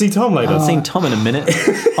 we should see Tom later. I've seen Tom in a minute.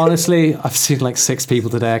 Honestly, I've seen like 6 people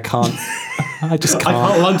today. I can't. I just I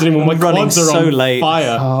can't. can't lunge anymore. My running quads are so on late.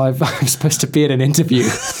 fire. Oh, I'm supposed to be at an interview.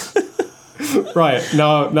 Right,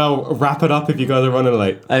 now wrap it up if you guys are running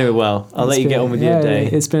late. Anyway, well, I'll let you get on with your day.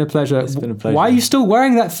 It's been a pleasure. It's been a pleasure. Why are you still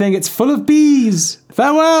wearing that thing? It's full of bees.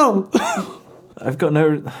 Farewell. I've got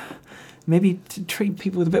no. Maybe to treat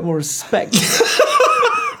people with a bit more respect.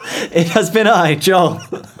 It has been I, Joel.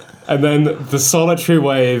 And then the solitary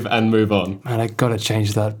wave and move on. Man, I gotta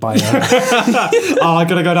change that bio. Oh, I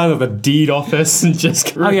gotta go down to the deed office and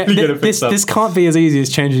just Oh really yeah, get it fixed up. this can't be as easy as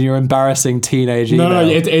changing your embarrassing teenage email. No,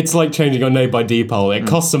 it's like changing your name by Dpol. It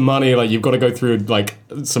costs some money. Like you've got to go through like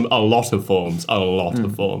a lot of forms.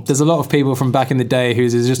 Of forms. There's a lot of people from back in the day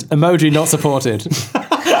whose is just emoji not supported.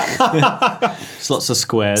 There's lots of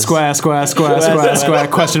squares. Square,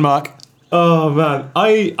 question mark. Oh man,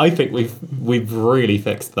 I think we've really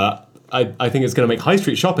fixed that. I think it's going to make high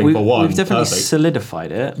street shopping for one. We've definitely perfect.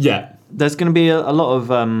 solidified it. Yeah. There's going to be a lot of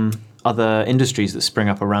other industries that spring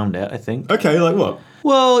up around it, I think. Okay, like what?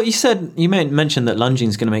 Well, you mentioned that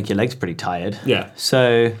lunging's going to make your legs pretty tired. Yeah.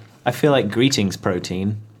 So I feel like greetings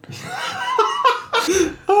protein.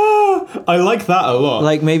 I like that a lot.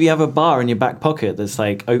 Like maybe have a bar in your back pocket that's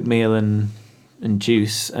like oatmeal and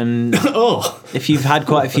juice. And Oh, if you've had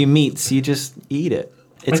quite a few meats, you just eat it.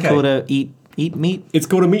 It's Okay. called a eat meat. it's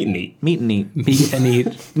called a meet and eat. Meat and eat. Meet and eat.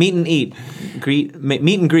 Meet and eat.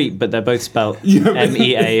 Meet and greet, but they're both spelled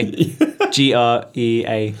MEAGREA.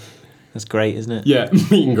 That's great, isn't it? Yeah,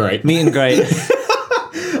 meet and great. Meet and great.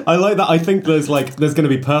 I like that. I think there's going to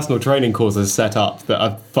be personal training courses set up that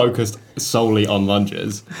are focused solely on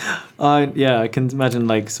lunges. Yeah, I can imagine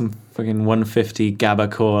like some fucking 150 GABA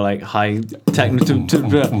core, like high technical.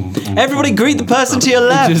 Everybody greet the person to your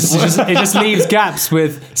left. It just leaves gaps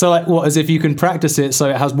with as if you can practice it so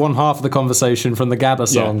it has one half of the conversation from the GABA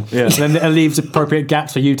song. Yeah. And then it leaves appropriate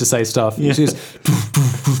gaps for you to say stuff. Yeah.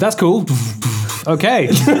 That's cool. Okay.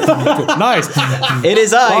 Nice. It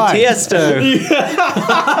is I, Why? Tiesto.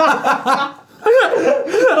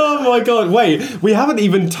 Oh my god, wait, we haven't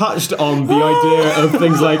even touched on the idea of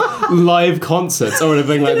things like live concerts or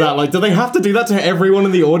anything like that. Like, do they have to do that to everyone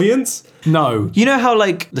in the audience? No. You know how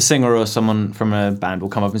like the singer or someone from a band will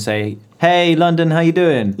come up and say, "Hey, London, how you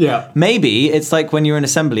doing?" Yeah. Maybe it's like when you're in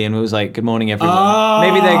assembly and it was like, "Good morning, everyone." Ah.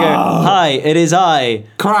 Maybe they go, "Hi, it is I."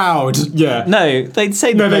 Crowd. Yeah. No, they'd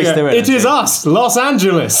say the No, place they're in. it is us, Los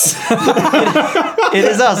Angeles. It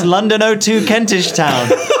is us, London 02 Kentish Town.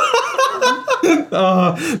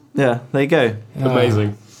 Yeah, there you go.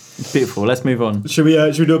 Amazing. Beautiful. Let's move on. Should we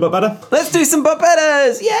do a bit better? Let's do some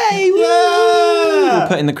Bopettas! Yay! Woo! We'll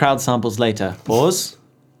put in the crowd samples later. Pause.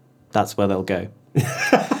 That's where they'll go.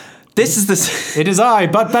 This is the It is I,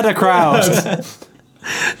 but better crowd.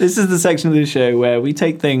 this is the section of the show where we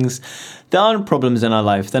take things that aren't problems in our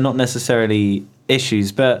life. They're not necessarily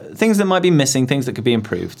issues, but things that might be missing, things that could be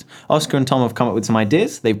improved. Oscar and Tom have come up with some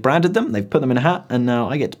ideas. They've branded them, they've put them in a hat, and now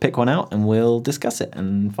I get to pick one out and we'll discuss it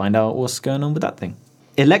and find out what's going on with that thing.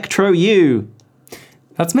 Electro U.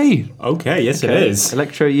 That's me. Okay, yes, it is.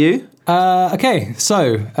 Electro U. Okay,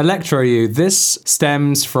 so Electro U. This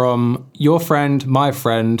stems from your friend, my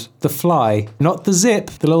friend, the fly. Not the zip,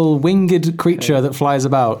 the little winged creature that flies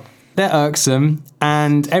about. They're irksome,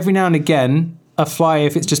 and every now and again, a fly,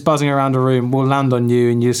 if it's just buzzing around a room, will land on you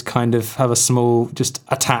and you just kind of have a small just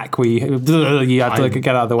attack where you have to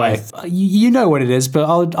get out of the way. You know what it is, but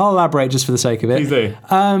I'll elaborate just for the sake of it. Please do.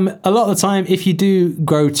 A lot of the time, if you do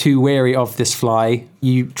grow too wary of this fly,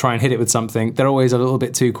 you try and hit it with something, they're always a little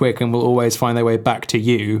bit too quick and will always find their way back to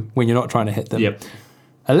you when you're not trying to hit them. Yep.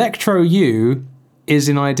 Electro U is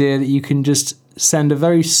an idea that you can just send a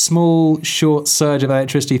very small, short surge of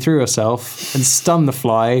electricity through yourself and stun the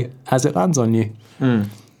fly as it lands on you.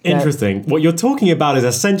 Interesting. What you're talking about is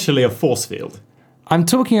essentially a force field. I'm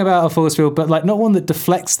talking about a force field, but like not one that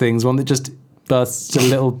deflects things, one that just bursts a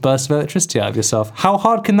little burst of electricity out of yourself. How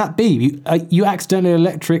hard can that be? You accidentally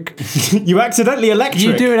electric. You accidentally electric.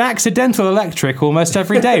 You do an accidental electric almost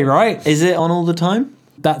every day, right? Is it on all the time?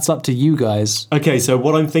 That's up to you guys. Okay, so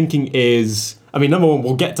what I'm thinking is, I mean, number one,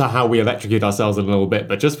 we'll get to how we electrocute ourselves in a little bit,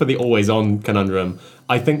 but just for the always-on conundrum,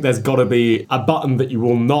 I think there's got to be a button that you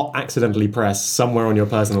will not accidentally press somewhere on your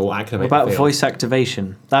person that will activate What about the field. voice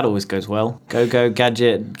activation? That always goes well. Go,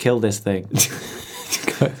 gadget, kill this thing.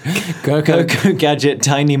 Go. Go, gadget,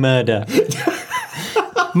 tiny murder.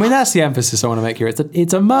 I mean, that's the emphasis I want to make here.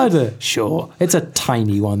 It's a murder, sure. It's a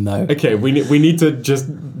tiny one, though. Okay, we need to just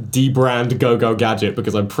debrand Go Gadget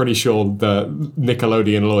because I'm pretty sure the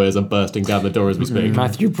Nickelodeon lawyers are bursting down the door as we speak.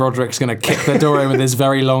 Matthew Broderick's going to kick the door in with his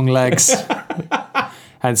very long legs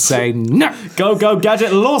and say, no. Go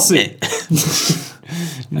Gadget lawsuit!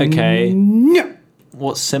 Okay. No.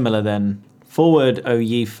 What's similar then? Forward, O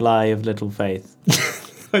ye fly of little faith.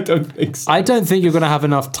 I don't think so. I don't think you're going to have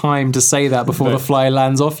enough time to say that before the fly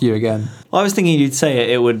lands off you again. Well, I was thinking you'd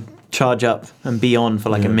say it would charge up and be on for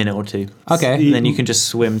like a minute or two. Okay. And then you can just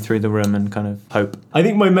swim through the room and kind of hope. I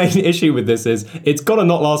think my main issue with this is it's got to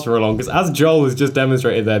not last for long because as Joel has just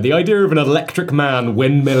demonstrated there, the idea of an electric man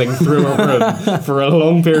windmilling through a room for a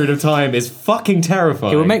long period of time is fucking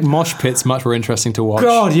terrifying. It would make mosh pits much more interesting to watch.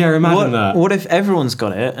 God, yeah, imagine that. What if everyone's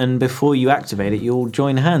got it and before you activate it, you all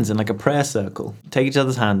join hands in like a prayer circle? Take each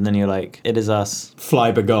other's hand and then you're like, it is us.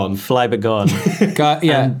 Fly begone. Fly begone.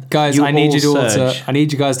 Guys, you I need all you to all surge. I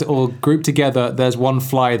need you guys to all group together. There's one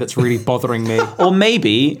fly that's really bothering me. Or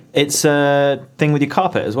maybe it's a thing with your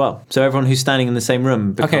carpet as well. So everyone who's standing in the same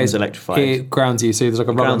room becomes electrified. It grounds you, so there's like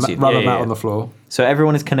a rubber Grounds you. mat Yeah. on the floor. So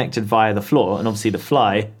everyone is connected via the floor, and obviously the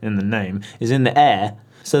fly, in the name, is in the air.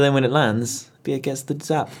 So then when it lands, it gets the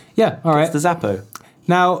zap. Yeah, all right. It's the zappo.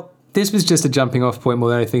 Now, this was just a jumping off point more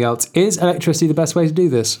than anything else. Is electricity the best way to do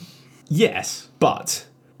this? Yes, but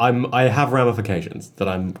I have ramifications that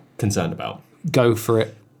I'm concerned about. Go for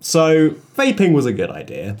it. So, vaping was a good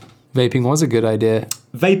idea. Vaping was a good idea.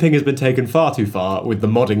 Vaping has been taken far too far with the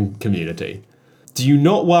modding community. Do you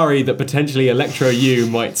not worry that potentially Electro U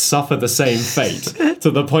might suffer the same fate to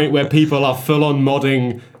the point where people are full-on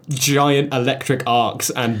modding giant electric arcs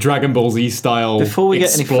and Dragon Ball Z style Before we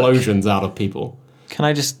get any explosions out of people? Can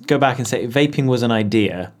I just go back and say vaping was an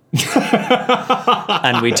idea,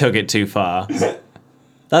 and we took it too far?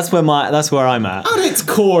 That's where I'm at. At its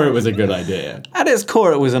core, it was a good idea. At its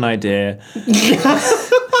core, it was an idea.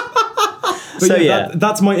 But So,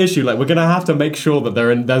 that's my issue. Like, we're gonna have to make sure that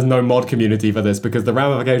there's no mod community for this because the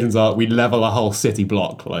ramifications are we level a whole city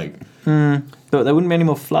block. Like, But there wouldn't be any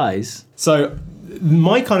more flies. so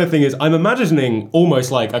my kind of thing is I'm imagining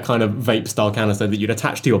almost like a kind of vape style canister that you'd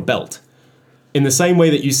attach to your belt. In the same way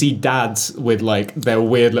that you see dads with like their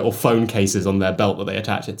weird little phone cases on their belt that they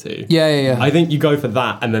attach it to. Yeah. I think you go for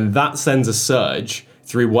that, and then that sends a surge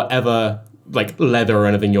through whatever like leather or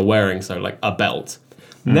anything you're wearing, so like a belt.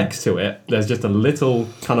 Next to it, there's just a little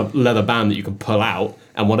kind of leather band that you can pull out,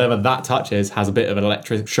 and whatever that touches has a bit of an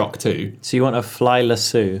electric shock too. So you want a fly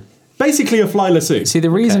lasso? Basically a fly lasso. See,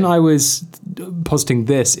 the reason I was positing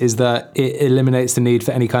this is that it eliminates the need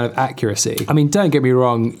for any kind of accuracy. I mean, don't get me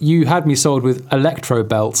wrong, you had me sold with Electro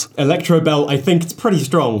Belt. Electro belt, I think it's pretty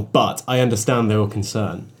strong, but I understand their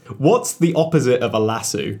concern. What's the opposite of a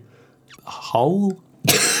lasso? Hole?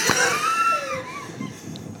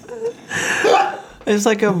 It's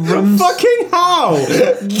like a room. Fucking how?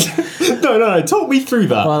 No, talk me through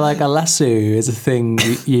that. Well, like a lasso is a thing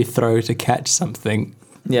you throw to catch something.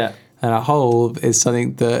 Yeah. And a hole is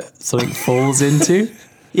something that something falls into.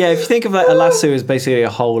 Yeah, if you think of like a lasso as basically a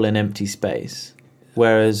hole in empty space,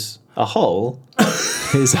 whereas A hole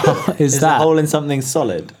is is a that. hole in something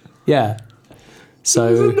solid. Yeah. These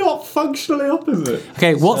So, are not functionally opposite.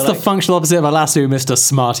 okay, what's the like- functional opposite of a lasso, Mr.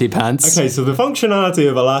 Smarty Pants? Okay, so the functionality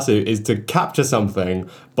of a lasso is to capture something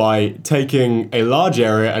by taking a large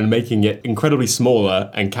area and making it incredibly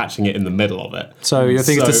smaller and catching it in the middle of it. So your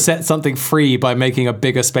thing is to So- set something free by making a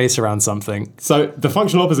bigger space around something. So the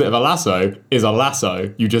functional opposite of a lasso is a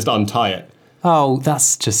lasso. You just untie it. Oh,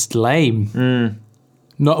 that's just lame.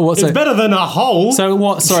 Not what? It's So, better than a hole. so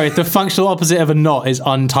what? Sorry, the functional opposite of a knot is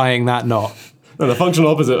untying that knot. No, the functional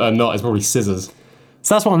opposite of a knot is probably scissors.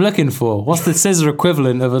 So that's what I'm looking for. What's the scissor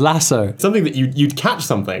equivalent of a lasso? Something that you'd catch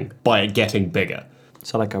something by it getting bigger.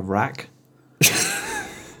 So like a rack.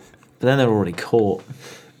 But then they're already caught.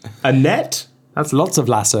 A net? That's lots of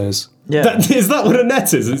lassos. Yeah. Is that what a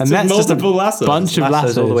net is? It's And just that's just a multiple lassos. bunch of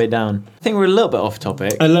Lassos all the lassos. way down. I think we're a little bit off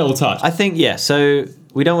topic. A little touch. I think, yeah, so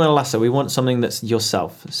we don't want a lasso. We want something that's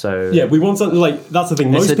yourself. So Yeah, we want something like that's the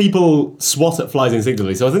thing. Most a- people swat at flies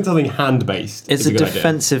instinctively, so I think something hand based. it's is a a good idea.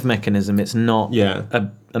 defensive mechanism. It's not Yeah.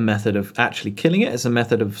 a method of actually killing it. It's a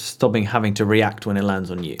method of stopping having to react when it lands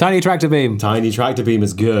on you. Tiny tractor beam. Tiny tractor beam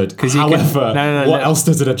is good. you can- However, No, what no. else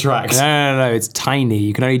does it attract? No. It's tiny.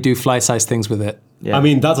 You can only do fly-sized things with it. Yeah. I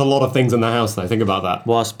mean, that's a lot of things in the house. Though. Think about that.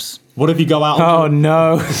 Wasps. What if you go out? Oh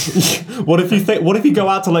no. What if you go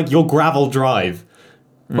out to like your gravel drive?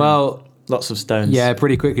 Well, Lots of stones. yeah.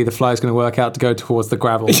 Pretty quickly, the fly's going to work out to go towards the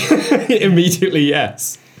gravel. Immediately,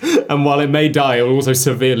 yes. And while it may die, it will also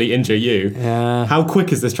severely injure you. Yeah. How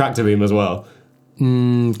quick is this tractor beam as well?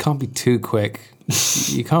 Can't be too quick.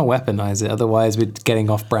 You can't weaponize it, otherwise we're getting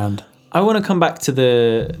off brand. I want to come back to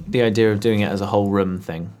the idea of doing it as a whole room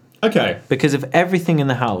thing. Okay. Because if everything in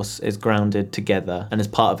the house is grounded together and is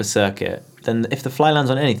part of a circuit, then if the fly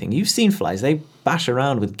lands on anything, you've seen flies, they bash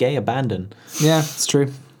around with gay abandon. Yeah, it's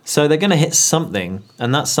true. So they're going to hit something,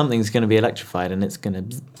 and that something's going to be electrified, and it's going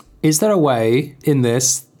to... Is there a way in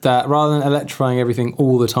this that rather than electrifying everything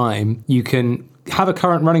all the time, you can have a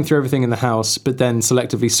current running through everything in the house, but then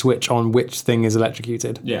selectively switch on which thing is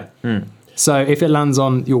electrocuted? Yeah. So if it lands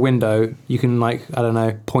on your window, you can, like, I don't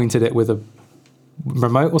know, point at it with a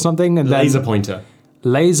remote or something, and Laser then pointer.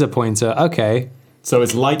 laser pointer. Okay. So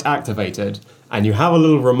it's light activated, and you have a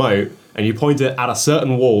little remote, and you point it at a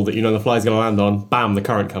certain wall that you know the fly's going to land on. Bam, the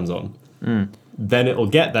current comes on. Then it'll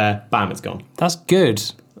get there. Bam, it's gone. That's good.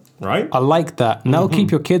 Right? I like that. And that'll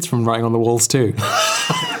keep your kids from writing on the walls too.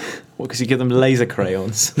 What, because you give them laser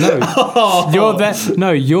crayons? You're there.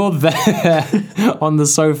 No, you're there on the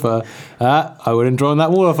sofa. I wouldn't draw on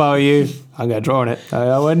that wall if I were you. I'm going to draw on it.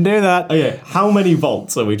 I wouldn't do that. Okay, how many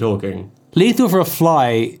volts are we talking? Lethal for a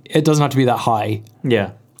fly, it doesn't have to be that high.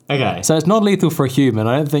 Yeah. Okay. So it's not lethal for a human.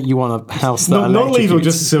 I don't think you want a house that Not lethal, electrocutes.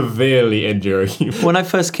 just severely injure you. When I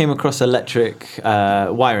first came across electric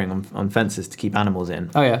wiring on fences to keep animals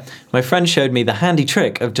in, Oh yeah. my friend showed me the handy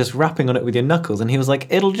trick of just rapping on it with your knuckles, and he was like,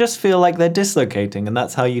 it'll just feel like they're dislocating, and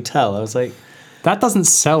that's how you tell. I was like, That doesn't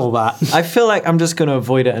sell that. I feel like I'm just going to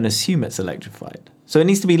avoid it and assume it's electrified. So it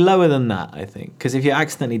needs to be lower than that, I think, because if you're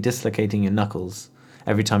accidentally dislocating your knuckles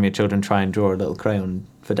every time your children try and draw a little crayon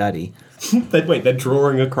for daddy. They're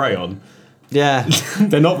drawing a crayon. Yeah,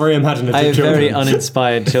 They're not very imaginative I have children. very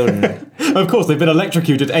uninspired children. Of course, they've been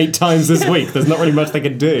electrocuted 8 times this week. There's not really much they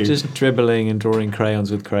can do. Just dribbling and drawing crayons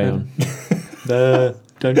with crayon.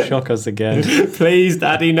 Don't shock us again. Please,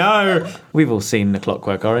 Daddy, no. We've all seen The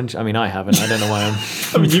Clockwork Orange. I mean, I haven't. I don't know why I'm.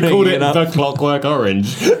 I mean, you called it bringing up. The Clockwork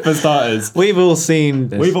Orange, for starters. We've all seen.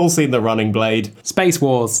 This. We've all seen The Running Blade. Space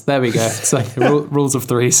Wars. There we go. So rules of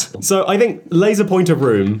threes. So I think Laser Pointer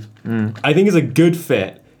Room, I think is a good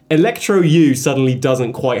fit. Electro U suddenly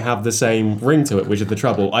doesn't quite have the same ring to it, which is the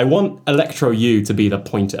trouble. I want Electro U to be the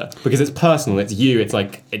pointer because it's personal. It's you. It's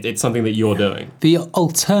like it's something that you're doing. The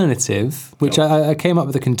alternative, which I came up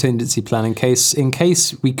with a contingency plan in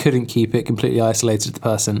case we couldn't keep it completely isolated to the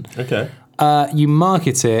person. Okay. You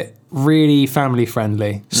market it really family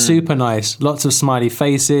friendly, super nice, lots of smiley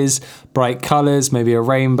faces, bright colours, maybe a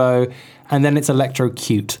rainbow, and then it's electro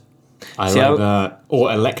cute. I See, like that.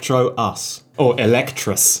 Or Electro Us. Or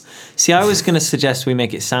Electrus. See, I was going to suggest we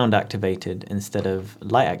make it sound activated instead of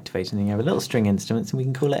light activated, and you have a little string instruments, and we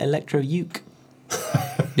can call it electro uke.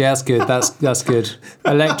 Yeah, that's good. That's good.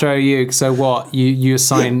 Electro uke. So what? You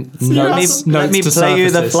assign notes. Let me to play you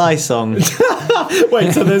the surfaces. fly song.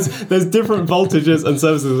 Wait, so there's different voltages and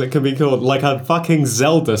surfaces that can be called like a fucking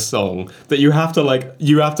Zelda song that you have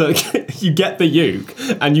to you get the uke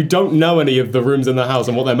and you don't know any of the rooms in the house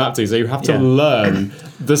and what they're mapped to, so you have to Yeah. learn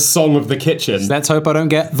the song of the kitchen. Let's hope I don't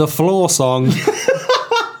get the floor song.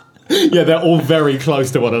 Yeah, they're all very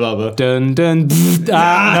close to one another. Dun dun.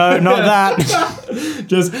 No, not that.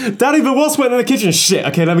 Just, Daddy, the wasp went in the kitchen. Shit.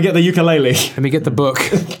 Okay, let me get the ukulele. Let me get the book.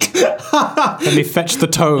 Let me fetch the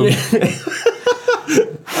tome.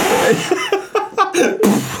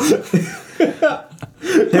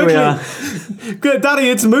 Here we are. Good, Daddy,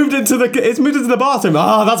 it's moved into the bathroom.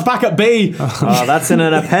 That's back at B. Oh, that's in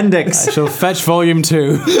an appendix. I shall fetch volume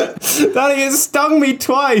 2. Daddy, it stung me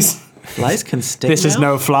twice. Flies can sting. This is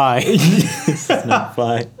no fly. This is no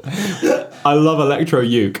fly. I love electro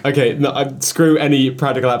uke. Okay, no, screw any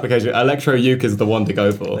practical application. Electro uke is the one to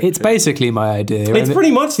go for. It's basically my idea. It's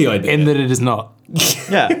pretty much the idea. In that it is not.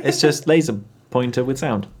 Yeah, it's just laser pointer with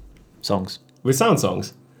sound songs. With sound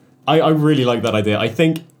songs. I really like that idea. I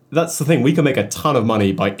think that's the thing. We can make a ton of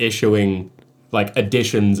money by issuing like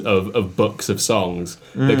editions of books of songs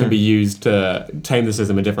that can be used to tame the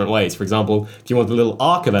system in different ways. For example, if you want a little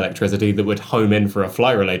arc of electricity that would home in for a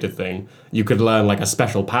fly-related thing, you could learn like a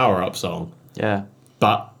special power-up song. Yeah.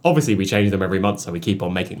 But obviously we change them every month, so we keep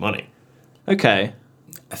on making money. Okay.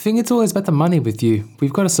 I think it's always about the money with you.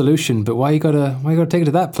 We've got a solution, but why you gotta take it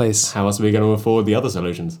to that place? How else are we going to afford the other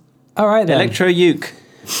solutions? All right then. Electro uke.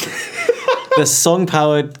 The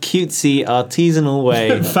song-powered, cutesy, artisanal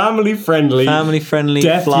way. Family-friendly. Family-friendly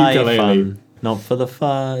deaf fly ukulele. fun. Not for the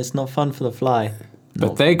fun. It's not fun for the fly.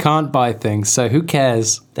 But they can't buy things, so who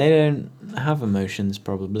cares? They don't have emotions,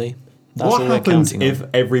 probably. That's What all we're happens counting if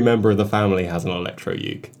every member of the family has an electro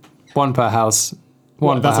uke? One per house.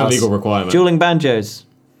 One per That's a house. legal requirement. Dueling banjos.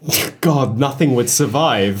 God, nothing would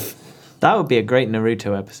survive. That would be a great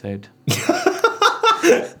Naruto episode.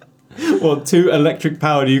 Well, 2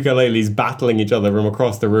 electric-powered ukuleles battling each other from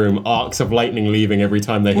across the room, arcs of lightning leaving every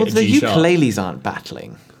time they Well, hit a the G-sharp. ukuleles aren't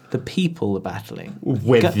battling. The people are battling.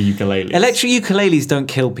 With the ukuleles. Electric ukuleles don't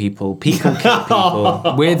kill people. People kill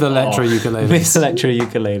people With electro ukuleles. with electric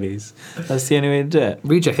ukuleles. That's the only way to do it.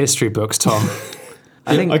 Read your history books, Tom.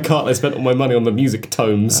 I think I can't. I spent all my money on the music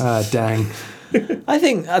tomes. Dang. I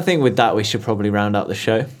think with that we should probably round up the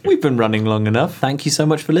show. We've been running long enough. Thank you so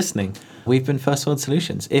much for listening. We've been First World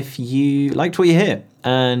Solutions. If you liked what you hear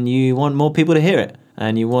and you want more people to hear it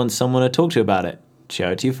and you want someone to talk to about it,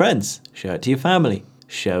 show it to your friends, show it to your family,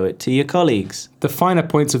 show it to your colleagues. The finer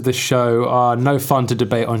points of this show are no fun to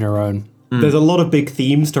debate on your own. There's a lot of big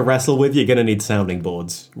themes to wrestle with. You're going to need sounding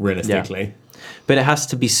boards, realistically. But it has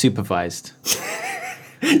to be supervised.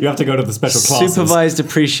 You have to go to the special classes. Supervised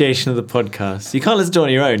appreciation of the podcast. You can't listen to it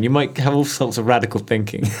on your own. You might have all sorts of radical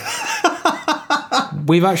thinking.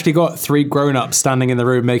 We've actually got 3 grown-ups standing in the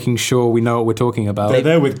room making sure we know what we're talking about. They're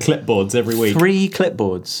there with clipboards every week. 3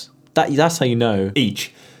 clipboards. That's how you know.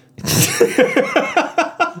 Each.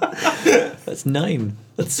 That's 9.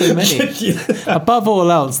 That's so many. Above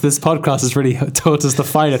all else, this podcast has really taught us the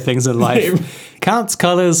finer things in life. Counts,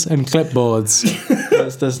 colours, and clipboards.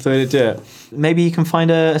 That's the way to do it. Maybe you can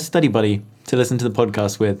find a study buddy to listen to the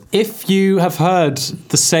podcast with. If you have heard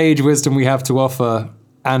the sage wisdom we have to offer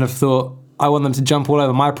and have thought, I want them to jump all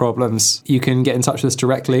over my problems, you can get in touch with us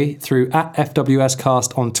directly through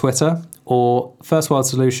 @FWScast on Twitter or First World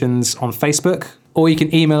Solutions on Facebook. Or you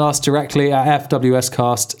can email us directly at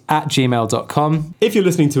fwscast@gmail.com. If you're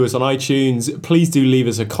listening to us on iTunes, please do leave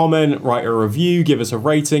us a comment, write a review, give us a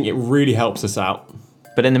rating. It really helps us out.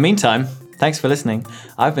 But in the meantime, thanks for listening.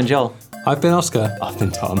 I've been Joel. I've been Oscar. I've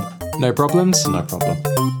been Tom. No problems. No problem.